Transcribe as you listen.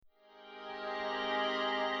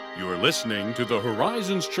You're listening to the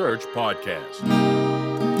Horizons Church podcast.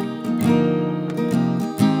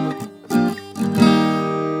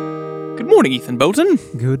 Good morning, Ethan Bolton.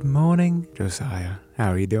 Good morning, Josiah.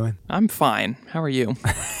 How are you doing? I'm fine. How are you?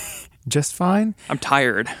 Just fine? I'm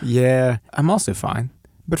tired. Yeah, I'm also fine.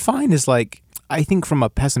 But fine is like, I think from a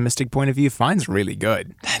pessimistic point of view, fine's really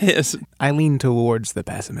good. That is. I lean towards the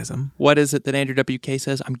pessimism. What is it that Andrew W.K.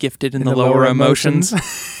 says? I'm gifted in the lower emotions.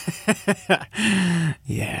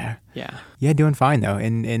 Yeah. Yeah. Doing fine though.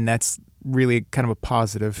 And that's really kind of a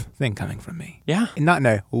positive thing coming from me. Yeah. And not in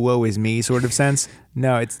a woe is me sort of sense.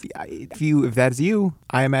 No, it's if that's you,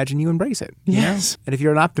 I imagine you embrace it. You Yes. know? And if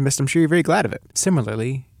you're an optimist, I'm sure you're very glad of it.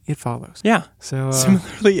 Similarly, it follows. Yeah. So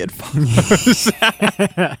Similarly, it follows.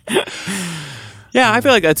 Yeah, I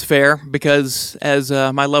feel like that's fair because, as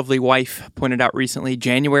my lovely wife pointed out recently,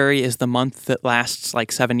 January is the month that lasts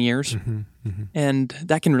like 7 years. And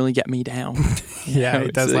that can really get me down. Yeah,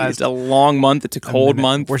 it does last. It's a long month. It's a cold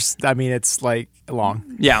month. It's like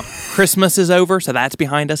long. Yeah. Christmas is over, so that's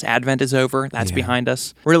behind us. Advent is over. That's behind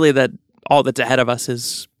us. Really, all that's ahead of us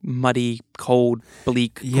is muddy, cold,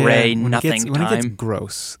 bleak, gray, nothing when time. it gets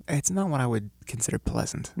gross, it's not what I would consider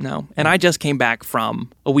pleasant. No. And I just came back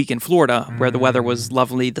from a week in Florida where the weather was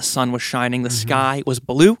lovely. The sun was shining. The sky was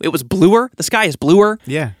blue. It was bluer. The sky is bluer.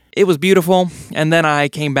 Yeah. It was beautiful. And then I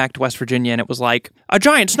came back to West Virginia and it was like a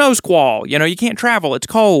giant snow squall. You know, you can't travel. It's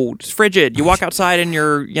cold. It's frigid. You walk outside and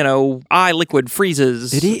your, eye liquid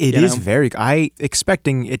freezes. It is very. I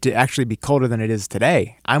expecting it to actually be colder than it is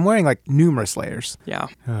today. I'm wearing like numerous layers. Yeah.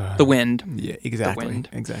 The wind. Yeah, exactly. The wind.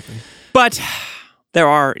 Exactly. But there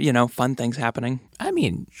are, fun things happening. I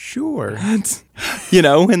mean, sure. In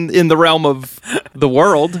the realm of the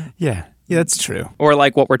world. Yeah, that's true. Or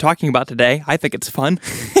like what we're talking about today. I think it's fun.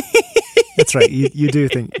 That's right. You do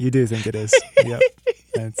think it is. Yep.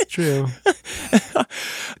 That's true.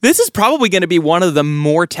 This is probably going to be one of the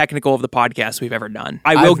more technical of the podcasts we've ever done.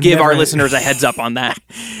 I will give our listeners a heads up on that.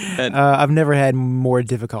 I've never had more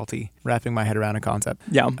difficulty wrapping my head around a concept.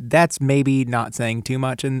 Yeah. That's maybe not saying too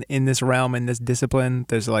much in this realm, in this discipline.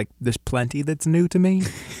 There's plenty that's new to me.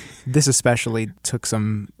 This especially took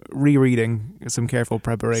some rereading, some careful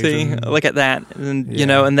preparation. See, look at that. And,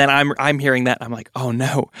 and then I'm hearing that. I'm like, oh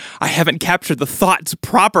no, I haven't captured the thoughts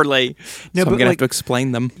properly. So I'm going to have to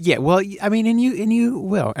explain them. Yeah, well, I mean, and you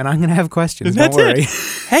will. And I'm going to have questions. That's Don't worry.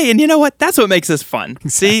 Hey, and you know what? That's what makes this fun. Exactly.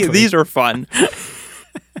 See, these are fun.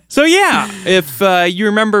 So yeah, if you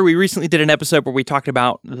remember, we recently did an episode where we talked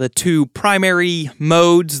about the two primary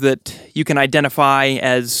modes that you can identify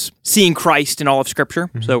as seeing Christ in all of Scripture.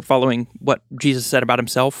 Mm-hmm. So following what Jesus said about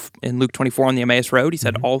himself in Luke 24 on the Emmaus Road, he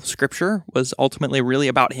said all Scripture was ultimately really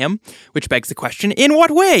about him, which begs the question, in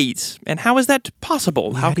what ways? And how is that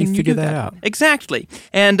possible? How can you figure that out? Exactly.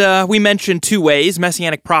 And we mentioned two ways,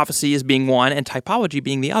 Messianic prophecy as being one and typology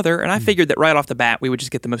being the other. And I figured that right off the bat, we would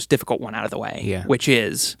just get the most difficult one out of the way, which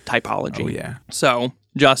is typology. Oh, yeah. So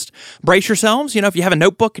just brace yourselves. If you have a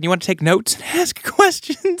notebook and you want to take notes and ask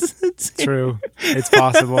questions. True. It's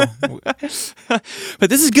possible. But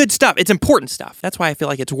this is good stuff. It's important stuff. That's why I feel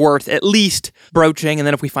like it's worth at least broaching. And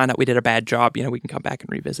then if we find out we did a bad job, we can come back and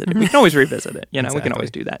revisit it. We can always revisit it. Exactly. We can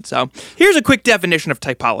always do that. So here's a quick definition of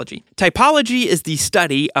typology. Typology is the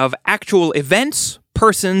study of actual events,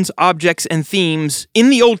 persons, objects, and themes in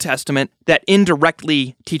the Old Testament that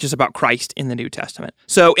indirectly teach us about Christ in the New Testament.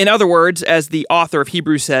 So, in other words, as the author of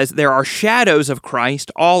Hebrews says, there are shadows of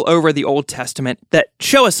Christ all over the Old Testament that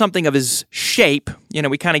show us something of his shape.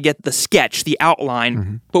 We kind of get the sketch, the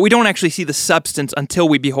outline, but we don't actually see the substance until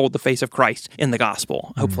we behold the face of Christ in the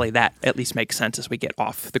gospel. Hopefully that at least makes sense as we get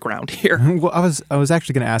off the ground here. Well, I was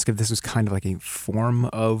actually going to ask if this was kind of like a form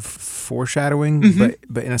of foreshadowing,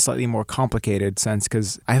 but in a slightly more complicated sense,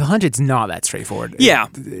 because I hunch it's not that straightforward. Yeah.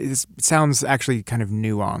 It sounds actually kind of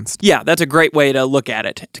nuanced. Yeah, that's a great way to look at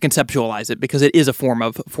it, to conceptualize it, because it is a form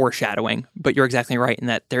of foreshadowing. But you're exactly right in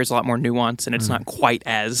that there's a lot more nuance, and it's not quite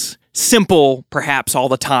as simple, perhaps, all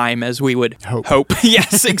the time as we would hope.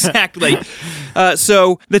 Yes, exactly.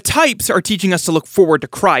 So the types are teaching us to look forward to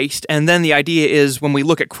Christ, and then the idea is when we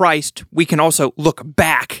look at Christ, we can also look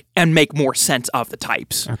back and make more sense of the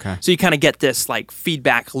types. Okay. So you kind of get this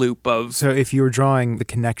feedback loop of... So if you were drawing the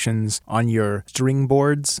connections on your string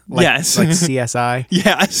boards, like Yes. CSI,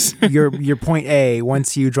 Yes. your point A,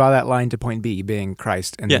 once you draw that line to point B, being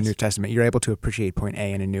Christ in Yes. the New Testament, you're able to appreciate point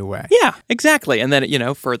A in a new way. Yeah, exactly. And then,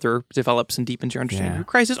 further further develops and deepens your understanding of who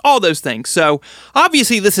Christ is, all those things. So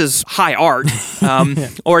obviously this is high art,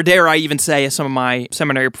 or dare I even say, as some of my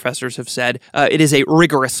seminary professors have said, it is a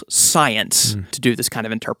rigorous science to do this kind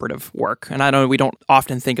of interpretive work. And I know we don't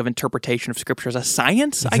often think of interpretation of Scripture as a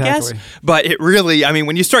science, I guess, but it really, I mean,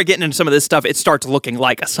 when you start getting into some of this stuff, it starts looking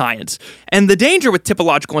like a science. And the danger with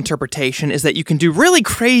typological interpretation is that you can do really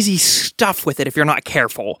crazy stuff with it if you're not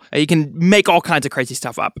careful. You can make all kinds of crazy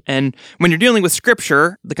stuff up. And when you're dealing with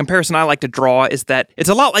Scripture, the comparison I like to draw is that it's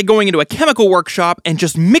a lot like going into a chemical workshop and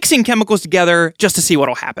just mixing chemicals together just to see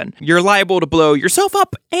what'll happen. You're liable to blow yourself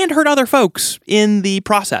up and hurt other folks in the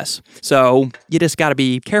process. So you just got to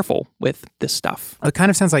be careful with this stuff. It kind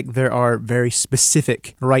of sounds like there are very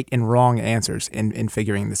specific right and wrong answers in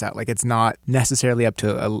figuring this out. Like it's not necessarily up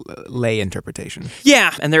to a lay interpretation.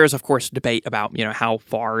 Yeah, and there is, of course, debate about, how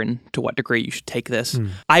far and to what degree you should take this.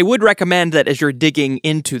 I would recommend that as you're digging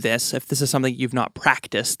into this, if this is something you've not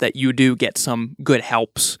practiced, that you do get some good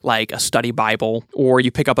helps, like a study Bible, or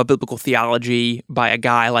you pick up a biblical theology by a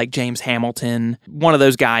guy like James Hamilton, one of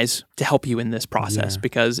those guys, to help you in this process,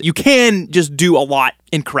 because you can just do a lot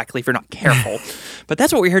incorrectly if you're not careful. But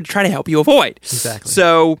that's what we're here to try to help you avoid. Exactly.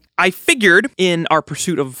 So I figured in our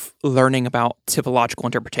pursuit of learning about typological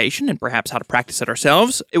interpretation and perhaps how to practice it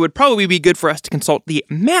ourselves, it would probably be good for us to consult the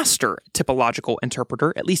master typological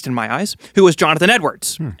interpreter, at least in my eyes, who was Jonathan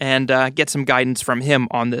Edwards, and get some guidance from him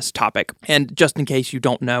on this topic. And just in case you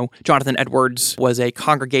don't know, Jonathan Edwards was a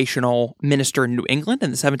congregational minister in New England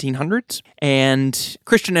in the 1700s, and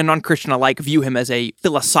Christian and non-Christian alike view him as a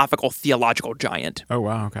philosophical theological giant. Oh,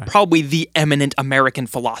 wow, okay. Probably the eminent American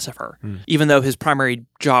philosopher, even though his primary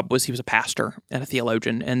job was he was a pastor and a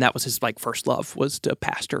theologian, and that was his first love, was to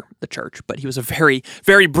pastor the church. But he was a very,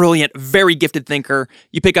 very brilliant, very gifted thinker.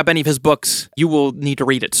 You pick up any of his books, you will need to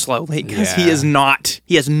read it slowly because he is not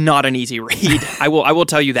an easy read. I will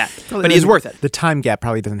tell you that, but he is worth it. The time gap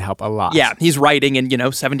probably doesn't help a lot. Yeah, he's writing in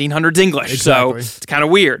 1700s English, Exactly. so it's kind of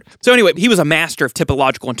weird. So anyway, he was a master of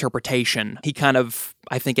typological interpretation. He kind of,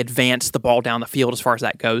 I think, advanced the ball down the field as far as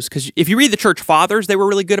that goes. Because if you read the Church Fathers, they were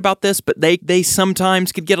really good about this, but they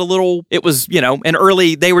sometimes could get a little, it was,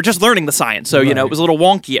 they were just learning the science. So, it was a little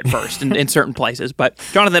wonky at first in certain places. But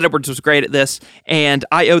Jonathan Edwards was great at this. And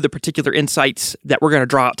I owe the particular insights that we're going to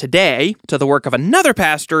draw out today to the work of another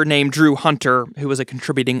pastor named Drew Hunter, who was a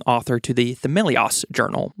contributing author to the Themelios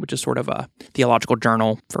Journal, which is sort of a theological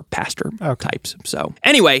journal for pastor types. So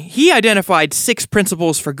anyway, he identified 6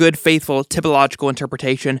 principles for good, faithful, typological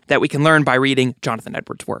interpretation that we can learn by reading Jonathan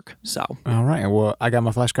Edwards' work. So, all right. Well, I got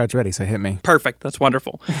my flashcards ready, so hit me. Perfect. That's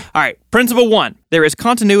wonderful. All right. Principle 1. There is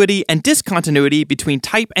continuity and discontinuity between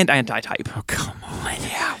type and antitype. Oh, come on.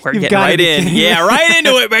 Yeah, we're getting right in. Yeah, right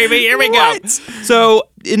into it, baby. Here we go. So,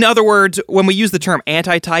 in other words, when we use the term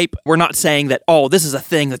antitype, we're not saying that, this is a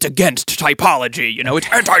thing that's against typology. It's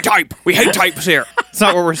anti-type. We hate types here. That's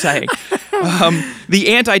not what we're saying.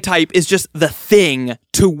 The antitype is just the thing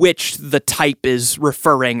to which the type is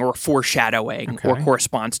referring or foreshadowing or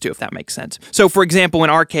corresponds to, if that makes sense. So, for example, in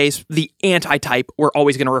our case, the antitype we're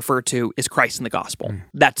always going to refer to is Christ in the gospel.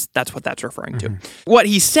 That's what that's referring to. What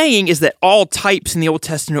he's saying is that all types in the Old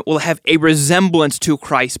Testament will have a resemblance to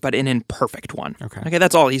Christ, but an imperfect one. Okay,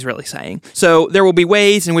 that's all he's really saying. So there will be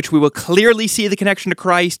ways in which we will clearly see the connection to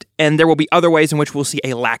Christ, and there will be other ways in which we'll see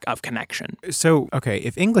a lack of connection. So,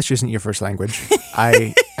 if English isn't your first language,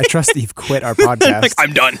 I trust that you've quit our podcast.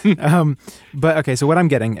 I'm done. But okay, so what I'm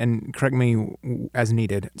getting, and correct me as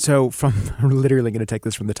needed. So I'm literally going to take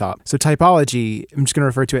this from the top. So typology, I'm just going to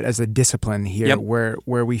refer to it as a discipline here,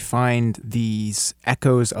 where we find these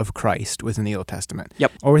echoes of Christ within the Old Testament.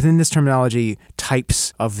 Or within this terminology,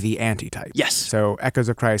 types of the antitype. Yes. So echoes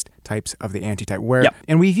of Christ, types of the antitype.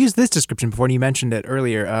 And we've used this description before, and you mentioned it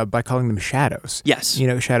earlier, by calling them shadows. Yes.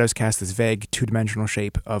 Shadows cast this vague two-dimensional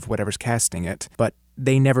shape of whatever's casting it, but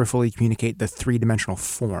they never fully communicate the three-dimensional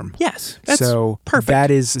form. Yes, that's perfect. That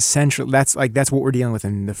is essential. That's what we're dealing with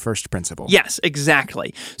in the first principle. Yes,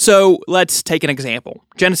 exactly. So let's take an example.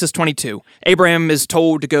 Genesis 22. Abraham is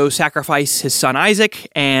told to go sacrifice his son Isaac,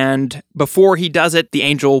 and before he does it, the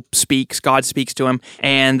angel speaks, God speaks to him,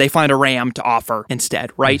 and they find a ram to offer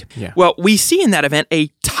instead, right? Yeah. Well, we see in that event a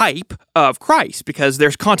type of Christ, because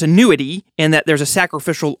there's continuity in that there's a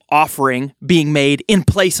sacrificial offering being made in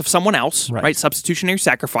place of someone else, right? Substitutionary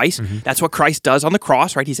sacrifice. That's what Christ does on the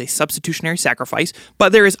cross, right? He's a substitutionary sacrifice.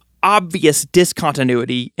 But there is obvious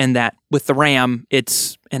discontinuity in that with the ram,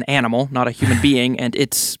 it's an animal, not a human being, and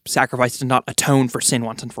its sacrifice does not atone for sin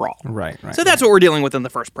once and for all. Right. So that's what we're dealing with in the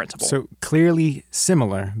first principle. So clearly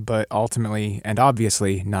similar, but ultimately and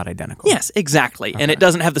obviously not identical. Yes, exactly. Okay. And it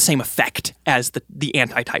doesn't have the same effect as the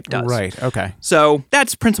antitype does. Right, okay. So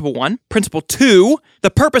that's principle 1. Principle 2,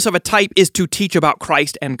 the purpose of a type is to teach about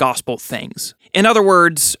Christ and gospel things. In other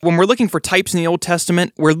words, when we're looking for types in the Old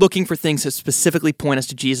Testament, we're looking for things that specifically point us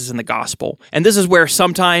to Jesus and the gospel. And this is where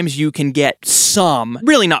sometimes you can get some,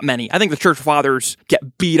 really not many. I think the church fathers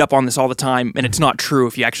get beat up on this all the time, and it's not true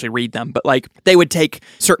if you actually read them. But like they would take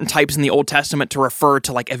certain types in the Old Testament to refer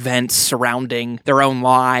to like events surrounding their own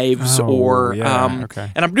lives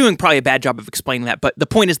and I'm doing probably a bad job of explaining that. But the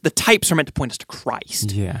point is the types are meant to point us to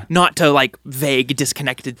Christ. Yeah. Not to like vague,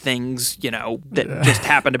 disconnected things, that just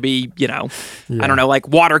happen to be, I don't know, like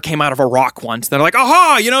water came out of a rock once. They're like,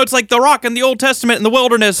 aha, it's like the rock in the Old Testament in the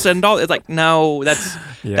wilderness and all. It's like, no,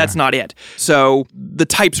 that's not it. So the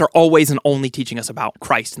types are always and only teaching us about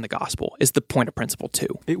Christ and the gospel is the point of principle 2.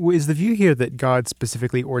 Is the view here that God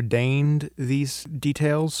specifically ordained these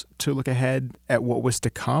details to look ahead at what was to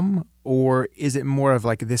come? Or is it more of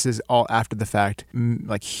like this is all after the fact,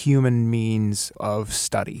 like human means of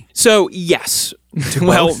study? So, yes.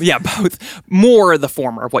 Well, yeah, both. More the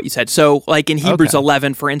former of what you said. So, like in Hebrews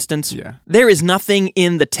 11, for instance, there is nothing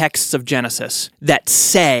in the texts of Genesis that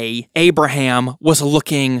say Abraham was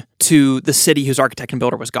looking to the city whose architect and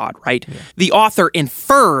builder was God, right? Yeah. The author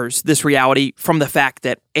infers this reality from the fact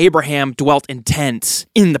that Abraham dwelt in tents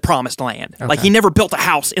in the promised land. Okay. Like he never built a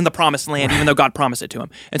house in the promised land, even though God promised it to him.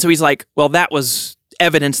 And so he's like, well, that was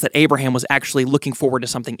evidence that Abraham was actually looking forward to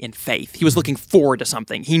something in faith. He was looking forward to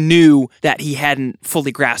something. He knew that he hadn't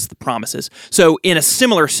fully grasped the promises. So in a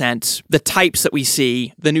similar sense, the types that we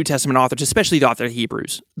see, the New Testament authors, especially the author of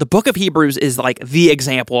Hebrews, the book of Hebrews is like the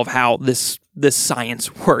example of how this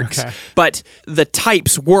science works. Okay. But the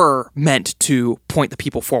types were meant to point the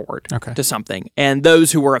people forward to something. And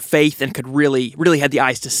those who were of faith and could really had the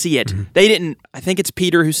eyes to see it, they didn't, I think it's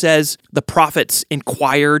Peter who says, the prophets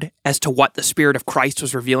inquired as to what the Spirit of Christ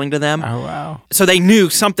was revealing to them. Oh, wow. So they knew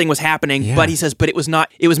something was happening, but he says, but it was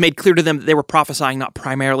made clear to them that they were prophesying not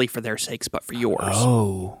primarily for their sakes, but for yours.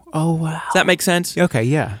 Oh, wow. Does that make sense? Okay,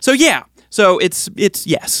 yeah. So yeah. So it's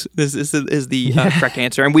yes, this is the correct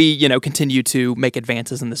answer. And we, continue to make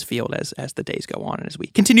advances in this field as the days go on and as we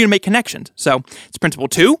continue to make connections. So it's principle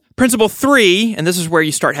 2. Principle 3, and this is where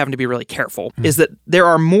you start having to be really careful, is that there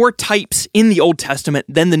are more types in the Old Testament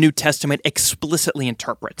than the New Testament explicitly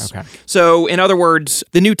interprets. Okay. So in other words,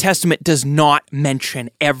 the New Testament does not mention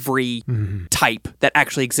every type that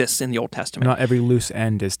actually exists in the Old Testament. Not every loose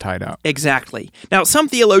end is tied up. Exactly. Now, some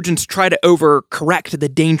theologians try to overcorrect the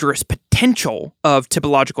dangerous potential of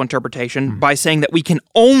typological interpretation by saying that we can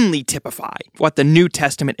only typify what the New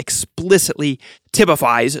Testament explicitly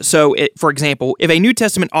typifies. So, for example, if a New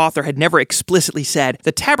Testament author had never explicitly said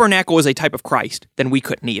the tabernacle is a type of Christ, then we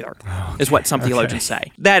couldn't either, is what some theologians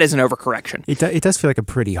say. That is an overcorrection. It does feel like a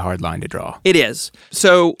pretty hard line to draw. It is.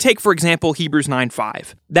 So, take, for example, Hebrews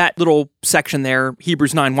 9:5. That little section there,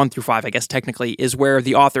 Hebrews 9:1-5, I guess technically, is where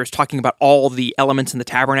the author is talking about all the elements in the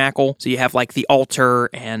tabernacle. So you have like the altar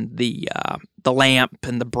and the lamp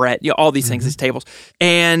and the bread, all these things, these tables.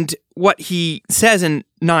 And what he says in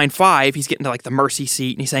 9:5, he's getting to like the mercy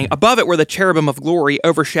seat, and he's saying, above it were the cherubim of glory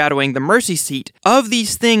overshadowing the mercy seat. Of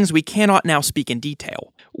these things we cannot now speak in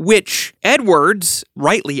detail. Which Edwards,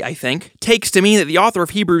 rightly, I think, takes to mean that the author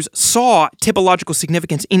of Hebrews saw typological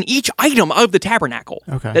significance in each item of the tabernacle.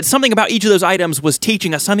 Okay. That something about each of those items was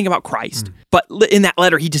teaching us something about Christ. But in that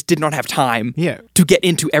letter, he just did not have time to get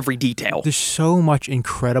into every detail. There's so much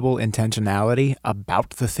incredible intentionality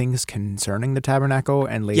about the things concerning the tabernacle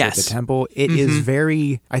and later the temple. It is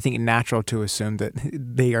very, I think, natural to assume that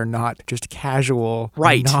they are not just casual,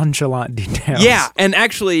 nonchalant details. Yeah, and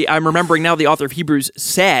actually, I'm remembering now the author of Hebrews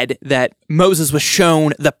said that Moses was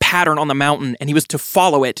shown the pattern on the mountain and he was to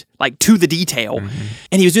follow it like to the detail.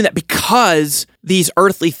 And he was doing that because these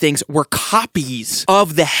earthly things were copies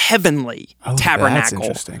of the heavenly tabernacle. That's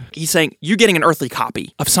interesting. He's saying, you're getting an earthly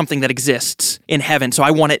copy of something that exists in heaven, so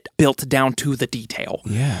I want it built down to the detail.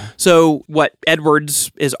 Yeah. So what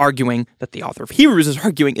Edwards is arguing, that the author of Hebrews is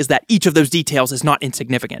arguing, is that each of those details is not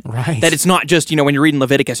insignificant. Right. That it's not just, when you're reading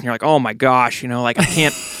Leviticus and you're like, oh my gosh, like I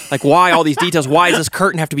can't, like why all these details? Why does this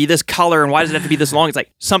curtain have to be this color and why does it have to be this long? It's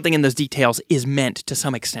like something in those details is meant to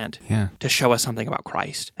some extent to show us something about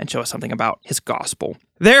Christ and show us something about his gospel.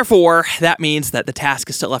 Therefore, that means that the task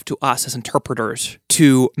is still left to us as interpreters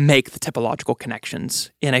to make the typological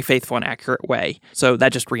connections in a faithful and accurate way. So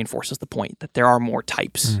that just reinforces the point that there are more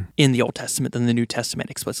types in the Old Testament than the New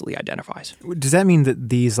Testament explicitly identifies. Does that mean that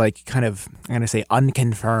these kind of, I'm going to say,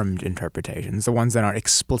 unconfirmed interpretations, the ones that aren't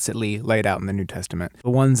explicitly laid out in the New Testament,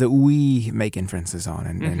 the ones that we make inferences on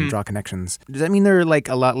and draw connections, does that mean they're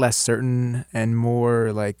a lot less certain and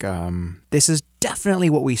more this is definitely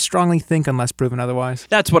what we strongly think unless proven otherwise?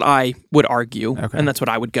 That's what I would argue, and that's what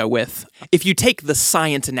I would go with. If you take the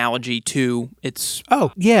science analogy to its...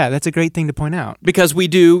 Oh, yeah, that's a great thing to point out. Because we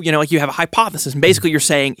do, you have a hypothesis, and basically you're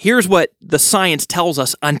saying, here's what the science tells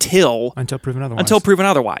us until proven otherwise. Until proven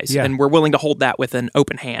otherwise. Yeah. And we're willing to hold that with an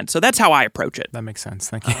open hand. So that's how I approach it. That makes sense.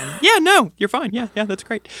 Thank you. Yeah, no, you're fine. Yeah, that's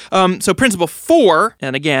great. So principle 4,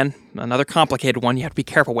 and again, another complicated one you have to be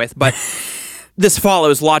careful with, but... This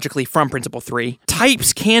follows logically from Principle 3.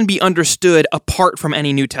 Types can be understood apart from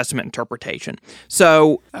any New Testament interpretation.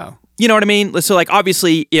 So, you know what I mean? So,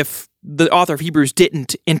 obviously, if the author of Hebrews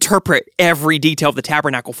didn't interpret every detail of the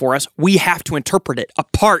tabernacle for us, we have to interpret it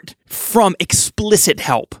apart from explicit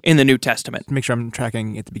help in the New Testament. To make sure I'm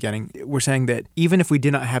tracking at the beginning, we're saying that even if we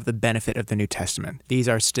did not have the benefit of the New Testament, these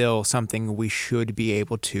are still something we should be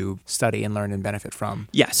able to study and learn and benefit from.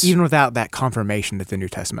 Yes. Even without that confirmation that the New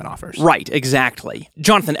Testament offers. Right, exactly.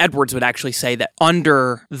 Jonathan Edwards would actually say that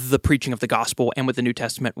under the preaching of the gospel and with the New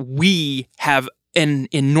Testament, we have an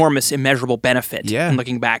enormous, immeasurable benefit in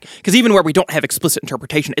looking back. Because even where we don't have explicit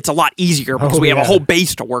interpretation, it's a lot easier because we have a whole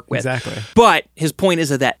base to work with. Exactly. But his point is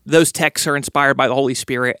that those texts are inspired by the Holy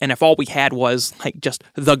Spirit, and if all we had was just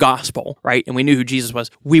the gospel, right, and we knew who Jesus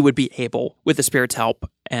was, we would be able, with the Spirit's help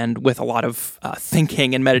and with a lot of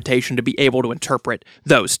thinking and meditation, to be able to interpret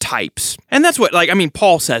those types. And that's what,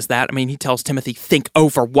 Paul says that. He tells Timothy, think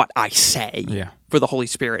over what I say. Yeah. For the Holy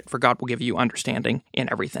Spirit, for God will give you understanding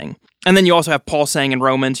in everything. And then you also have Paul saying in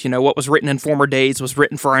Romans, what was written in former days was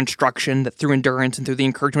written for our instruction, that through endurance and through the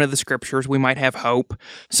encouragement of the Scriptures, we might have hope.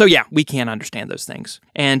 So yeah, we can understand those things.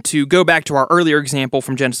 And to go back to our earlier example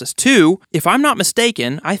from Genesis 2, if I'm not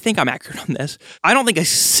mistaken, I think I'm accurate on this, I don't think a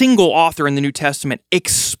single author in the New Testament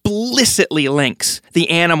explicitly links the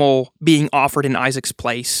animal being offered in Isaac's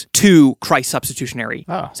place to Christ's substitutionary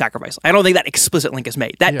sacrifice. I don't think that explicit link is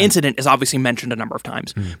made. That incident is obviously mentioned a number of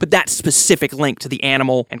times, but that specific link to the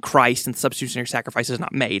animal and Christ and substitutionary sacrifice is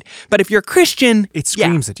not made. But if you're a Christian... It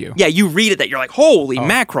screams at you. Yeah, you read it that you're like, holy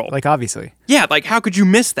mackerel. Obviously. Yeah, how could you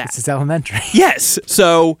miss that? It's elementary. Yes.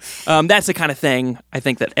 So that's the kind of thing I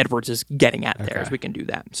think that Edwards is getting at there, as we can do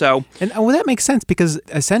that. So, and that makes sense because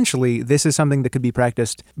essentially this is something that could be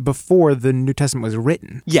practiced before the New Testament was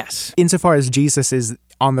written. Yes. Insofar as Jesus is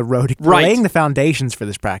on the road, laying the foundations for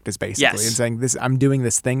this practice, basically, and saying, I'm doing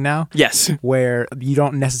this thing now. Yes. Where you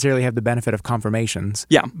don't necessarily have the benefit of confirmations.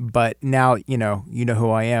 Yeah. But now, you know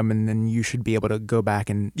who I am, and then you should be able to go back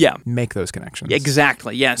and make those connections.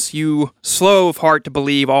 Exactly. Yes. You slow of heart to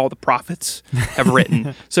believe all the prophets have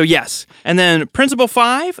written. So yes. And then principle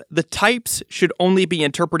 5, the types should only be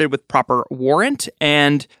interpreted with proper warrant.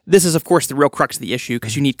 And this is, of course, the real crux of the issue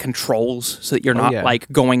because you need controls so that you're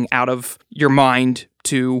not going out of your mind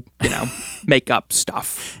to, make up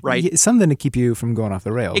stuff, right? Yeah, something to keep you from going off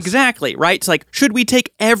the rails. Exactly, right? It's like, should we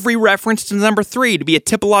take every reference to number 3 to be a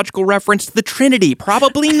typological reference to the Trinity?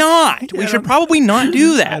 Probably not. We should probably not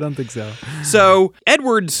do that. I don't think so. So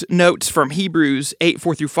Edwards notes from Hebrews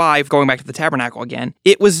 8:4-5, going back to the tabernacle again,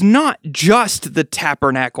 it was not just the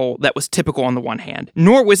tabernacle that was typical on the one hand,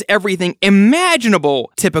 nor was everything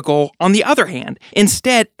imaginable typical on the other hand.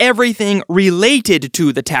 Instead, everything related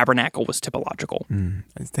to the tabernacle was typological.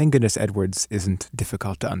 Thank goodness Edwards isn't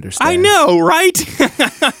difficult to understand. I know, right?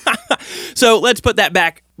 So let's put that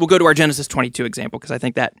back. We'll go to our Genesis 22 example because I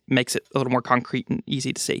think that makes it a little more concrete and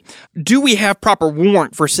easy to see. Do we have proper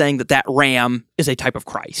warrant for saying that ram is a type of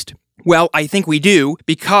Christ? Well, I think we do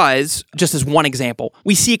because, just as one example,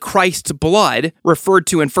 we see Christ's blood referred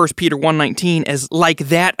to in 1 Peter 1:19 as like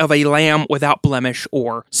that of a lamb without blemish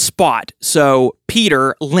or spot. So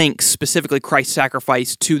Peter links specifically Christ's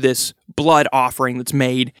sacrifice to this blood offering that's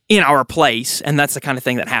made in our place, and that's the kind of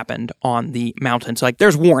thing that happened on the mountain. So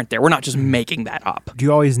there's warrant there. We're not just making that up. Do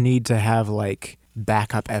you always need to have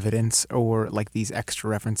backup evidence or these extra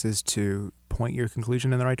references to point your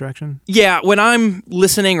conclusion in the right direction? Yeah, when I'm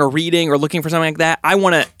listening or reading or looking for something like that, I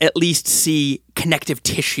want to at least see connective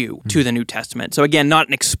tissue to the New Testament. So again, not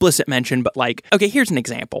an explicit mention, but like, okay, here's an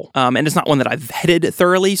example. And it's not one that I've vetted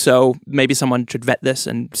thoroughly, so maybe someone should vet this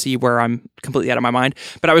and see where I'm completely out of my mind.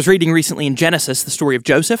 But I was reading recently in Genesis the story of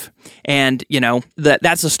Joseph, and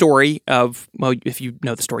that's a story of, well, if you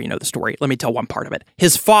know the story, you know the story. Let me tell one part of it.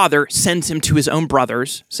 His father sends him to his own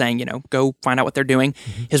brothers, saying, go find out what they're doing.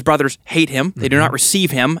 His brothers hate him. They do not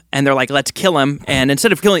receive him, and they're like, let's kill him. And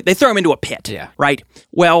instead of killing, they throw him into a pit, right?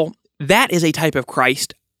 Well, that is a type of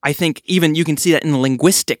Christ. I think even you can see that in the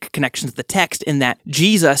linguistic connections of the text, in that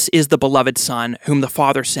Jesus is the beloved Son whom the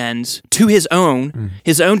Father sends to his own.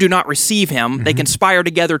 His own do not receive him. They conspire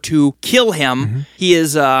together to kill him. He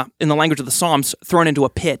is, in the language of the Psalms, thrown into a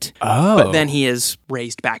pit, but then he is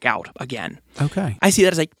raised back out again. Okay. I see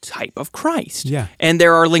that as a type of Christ. Yeah. And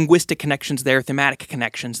there are linguistic connections there, thematic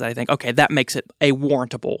connections that I think, okay, that makes it a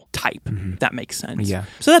warrantable type. That makes sense. Yeah.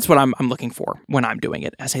 So that's what I'm looking for when I'm doing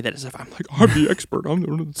it. I say that as if I'm like, I'm the expert. I'm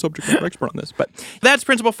the subject matter expert on this. But that's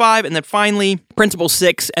principle 5. And then finally, principle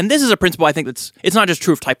 6. And this is a principle I think it's not just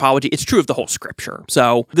true of typology, it's true of the whole scripture.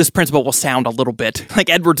 So this principle will sound a little bit like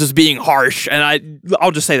Edwards is being harsh. And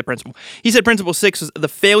I'll just say the principle. He said principle 6 is the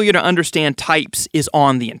failure to understand types is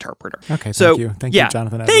on the interpreter. Okay. So, Thank you,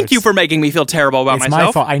 Jonathan Edwards. Thank you for making me feel terrible about myself. It's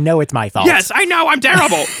my fault. I know it's my fault. Yes, I know, I'm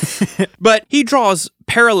terrible. But he draws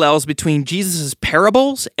parallels between Jesus'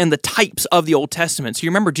 parables and the types of the Old Testament. So you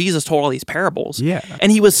remember Jesus told all these parables. Yeah.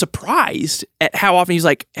 And he was surprised at how often he's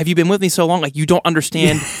like, have you been with me so long? Like, you don't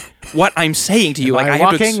understand what I'm saying to you. Am like, I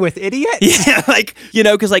walking with idiots? Yeah, like,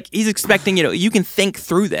 because like he's expecting, you can think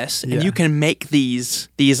through this and you can make these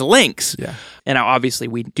links. Yeah. And now, obviously,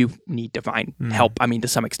 we do need divine help. I mean, to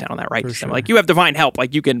some extent on that, right? Sure. Like, you have divine help.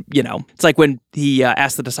 Like, you can, it's like when he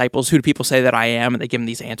asked the disciples, who do people say that I am? And they give him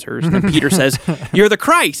these answers. And then Peter says, you're the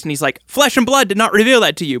Christ. And he's like, flesh and blood did not reveal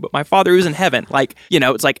that to you, but my Father who's in heaven. Like,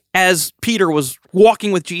 it's like as Peter was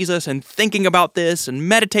walking with Jesus and thinking about this and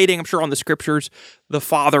meditating, I'm sure, on the scriptures, the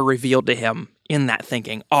Father revealed to him in that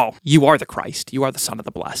thinking, oh, you are the Christ, you are the Son of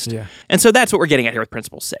the Blessed. Yeah. And so that's what we're getting at here with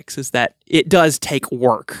Principle 6, is that it does take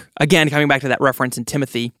work. Again, coming back to that reference in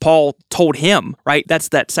Timothy, Paul told him, right? That's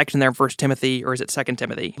that section there in 1 Timothy, or is it 2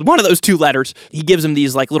 Timothy? One of those two letters, he gives him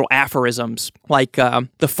these like little aphorisms, like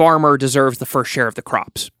the farmer deserves the first share of the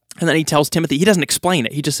crops. And then he tells Timothy, he doesn't explain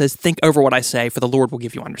it. He just says, think over what I say, for the Lord will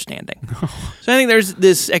give you understanding. So I think there's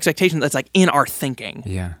this expectation that's like in our thinking.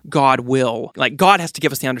 Yeah. God has to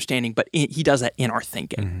give us the understanding, but he does that in our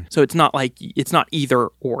thinking. So it's not like, it's not either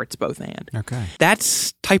or, it's both and. Okay.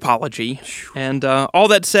 That's typology. And all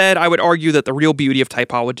that said, I would argue that the real beauty of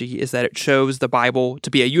typology is that it shows the Bible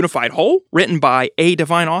to be a unified whole, written by a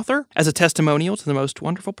divine author, as a testimonial to the most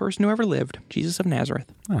wonderful person who ever lived, Jesus of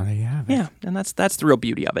Nazareth. Oh, there you have it. Yeah, and that's the real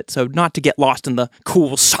beauty of it. So not to get lost in the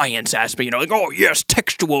cool science aspect, like, oh yes,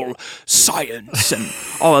 textual science and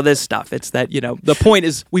all of this stuff. It's that, the point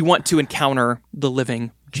is we want to encounter the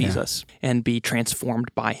living Jesus and be transformed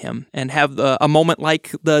by him and have a moment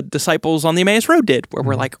like the disciples on the Emmaus Road did, where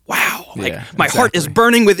we're like, wow, my heart is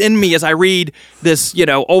burning within me as I read this,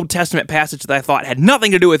 Old Testament passage that I thought had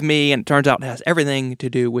nothing to do with me, and it turns out it has everything to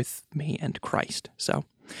do with me and Christ. So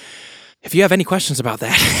if you have any questions about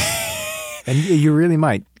that, and you really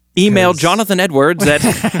might, email Jonathan Edwards at...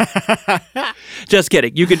 Just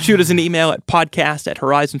kidding. You can shoot us an email at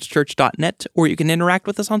podcast@horizonschurch.net, or you can interact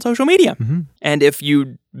with us on social media. And if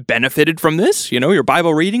you benefited from this, your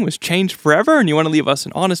Bible reading was changed forever, and you want to leave us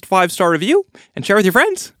an honest 5-star review and share with your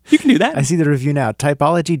friends, you can do that. I see the review now.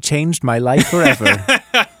 Typology changed my life forever.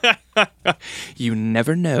 You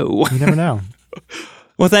never know. You never know.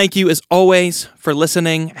 Well, thank you as always for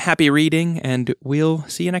listening. Happy reading, and we'll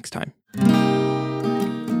see you next time.